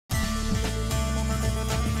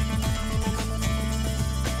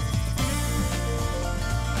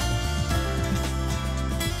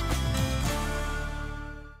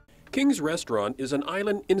King's Restaurant is an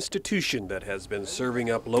island institution that has been serving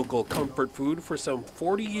up local comfort food for some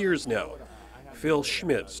 40 years now. Phil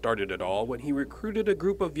Schmidt started it all when he recruited a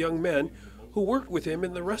group of young men who worked with him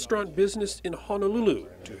in the restaurant business in Honolulu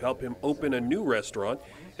to help him open a new restaurant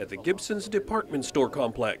at the Gibson's department store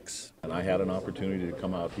complex. And I had an opportunity to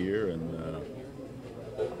come out here, and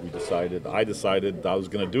I decided I was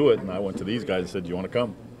going to do it, and I went to these guys and said, "Do you want to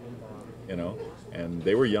come?" You know, and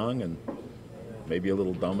they were young and maybe a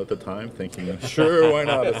little dumb at the time, thinking, sure, why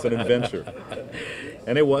not? It's an adventure.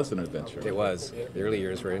 And it was an adventure. It was. The early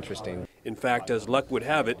years were interesting. In fact, as luck would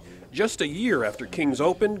have it, just a year after King's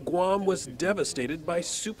opened, Guam was devastated by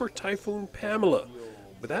Super Typhoon Pamela.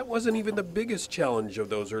 But that wasn't even the biggest challenge of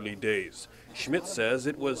those early days. Schmidt says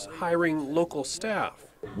it was hiring local staff.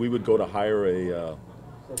 We would go to hire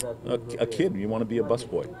a kid. You want to be a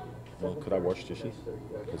busboy. Well, could I wash dishes?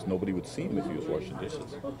 Because nobody would see him if he was washing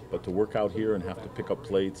dishes. But to work out here and have to pick up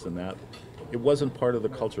plates and that, it wasn't part of the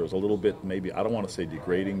culture. It was a little bit, maybe, I don't want to say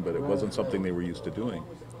degrading, but it wasn't something they were used to doing.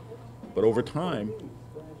 But over time,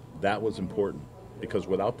 that was important. Because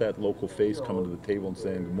without that local face coming to the table and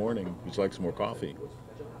saying, "Good morning, would you like some more coffee?"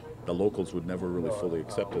 the locals would never really fully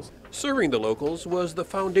accept us. Serving the locals was the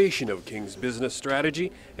foundation of King's business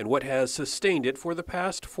strategy and what has sustained it for the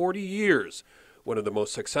past 40 years. One of the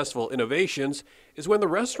most successful innovations is when the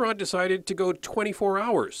restaurant decided to go 24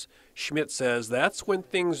 hours. Schmidt says that's when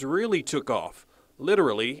things really took off,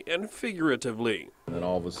 literally and figuratively. And then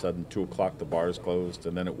all of a sudden, 2 o'clock, the bars closed,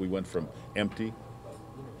 and then we went from empty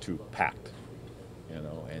to packed. You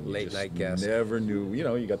know, and you Late night guests. Never knew, you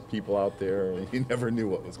know, you got people out there, you never knew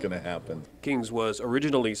what was going to happen. King's was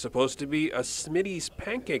originally supposed to be a Smitty's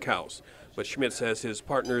pancake house, but Schmidt says his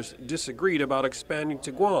partners disagreed about expanding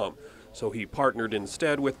to Guam. So he partnered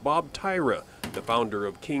instead with Bob Tyra, the founder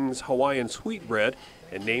of King's Hawaiian Sweetbread,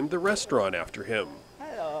 and named the restaurant after him.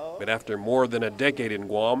 Hello. But after more than a decade in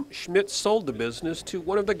Guam, Schmidt sold the business to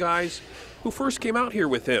one of the guys who first came out here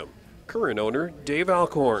with him, current owner Dave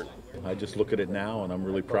Alcorn. I just look at it now, and I'm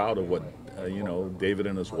really proud of what, David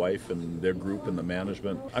and his wife and their group and the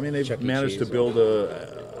management. I mean, they've managed to build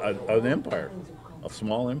an empire, a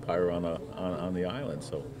small empire on the island.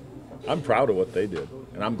 So I'm proud of what they did,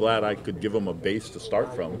 and I'm glad I could give them a base to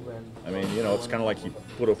start from. I mean, it's kind of like you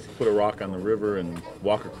put a rock on the river and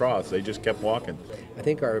walk across. They just kept walking. I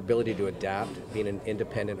think our ability to adapt, being an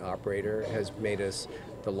independent operator, has made us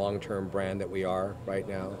the long-term brand that we are right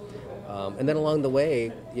now. And then along the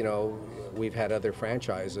way, we've had other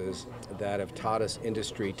franchises that have taught us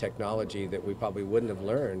industry technology that we probably wouldn't have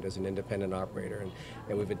learned as an independent operator.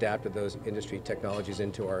 And we've adapted those industry technologies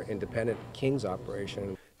into our independent King's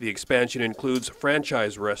operation. The expansion includes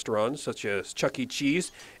franchise restaurants such as Chuck E.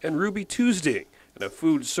 Cheese and Ruby Tuesday, and a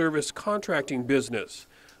food service contracting business.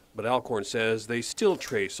 But Alcorn says they still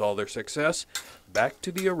trace all their success back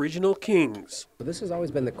to the original King's. This has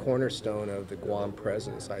always been the cornerstone of the Guam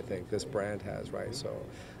presence, I think, this brand has, right? So,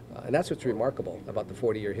 and that's what's remarkable about the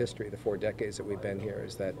 40-year history, the 4 decades that we've been here,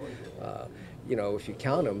 is that, if you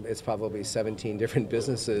count them, it's probably 17 different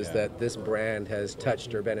businesses that this brand has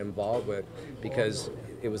touched or been involved with, because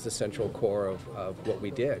it was the central core of what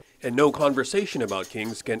we did. And no conversation about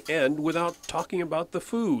King's can end without talking about the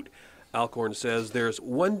food. Alcorn says there's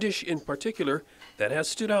one dish in particular that has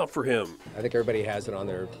stood out for him. I think everybody has it on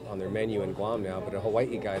their menu in Guam now, but a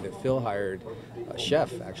Hawaii guy that Phil hired, a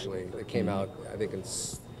chef actually, that came out, I think in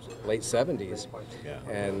late 70s,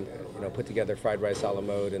 and put together fried rice a la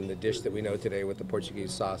mode and the dish that we know today with the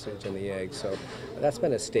Portuguese sausage and the eggs. So that's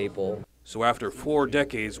been a staple. So after 4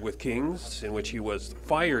 decades with King's, in which he was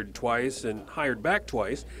fired twice and hired back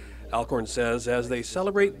twice, Alcorn says as they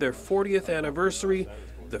celebrate their 40th anniversary,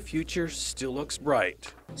 the future still looks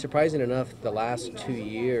bright. Surprising enough, the last 2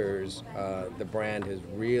 years, the brand has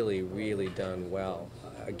really, really done well.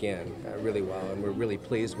 Again, really well, and we're really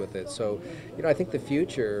pleased with it. So, I think the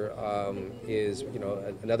future is,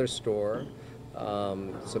 another store,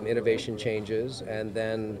 some innovation changes, and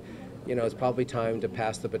then, it's probably time to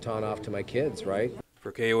pass the baton off to my kids, right?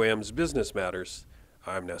 For KOM's Business Matters,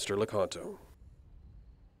 I'm Nestor Lecanto.